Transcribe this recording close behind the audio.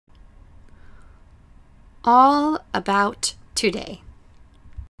All about today.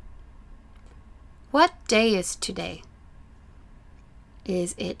 What day is today?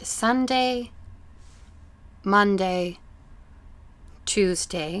 Is it Sunday, Monday,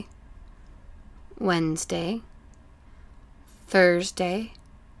 Tuesday, Wednesday, Thursday,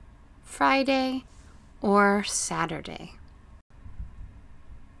 Friday, or Saturday?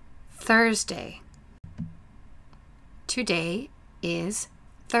 Thursday. Today is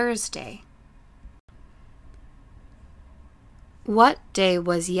Thursday. What day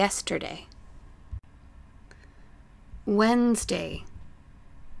was yesterday? Wednesday.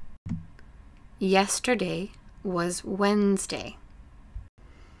 Yesterday was Wednesday.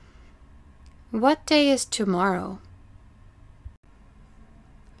 What day is tomorrow?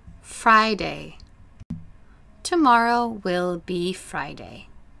 Friday. Tomorrow will be Friday.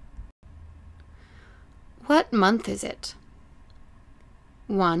 What month is it?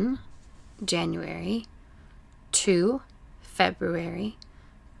 1. January. 2. February.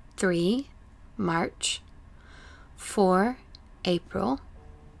 3. March. 4. April.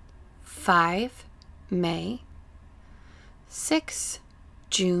 5. May. 6.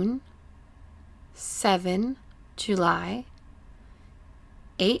 June. 7. July.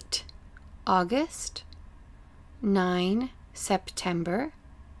 8. August. 9. September.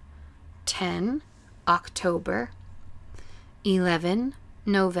 10. October. 11.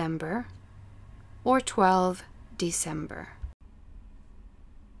 November. Or 12. December.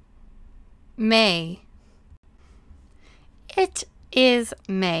 May. It is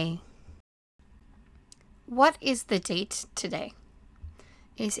May. What is the date today?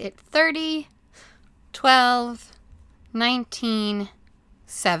 Is it 30, 12, 19,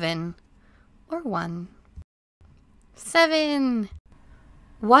 7, or 1? 7.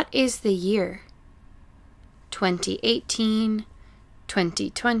 What is the year? 2018,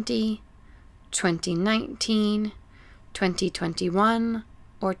 2020, 2019, 2021,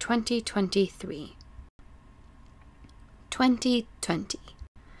 or 2023? 2020.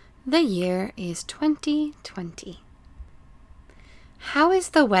 The year is 2020. How is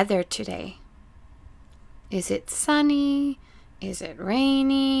the weather today? Is it sunny? Is it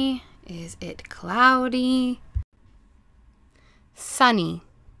rainy? Is it cloudy? Sunny.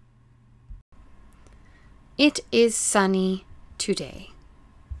 It is sunny today.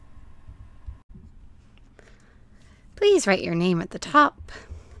 Please write your name at the top.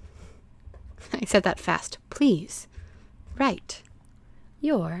 I said that fast. Please write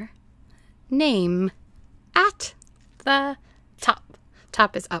your name at the top.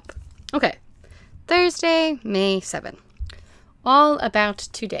 Top is up. Okay. Thursday, May 7. All about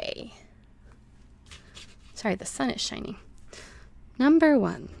today. Sorry, the sun is shining. Number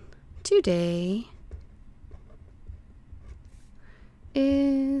 1. Today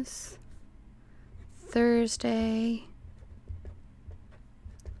is Thursday,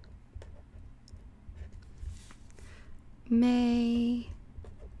 May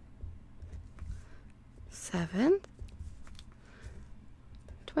 7th,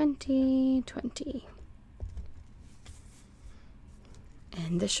 2020.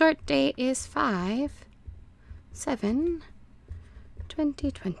 And the short date is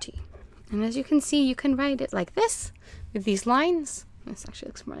 5/7/2020. And as you can see, you can write it like this with these lines. This actually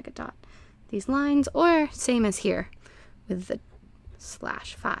looks more like a dot. These lines, or same as here with the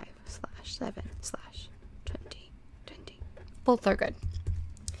 /5/7/2020. Both are good.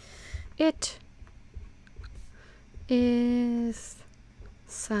 It is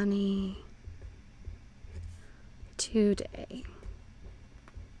sunny today.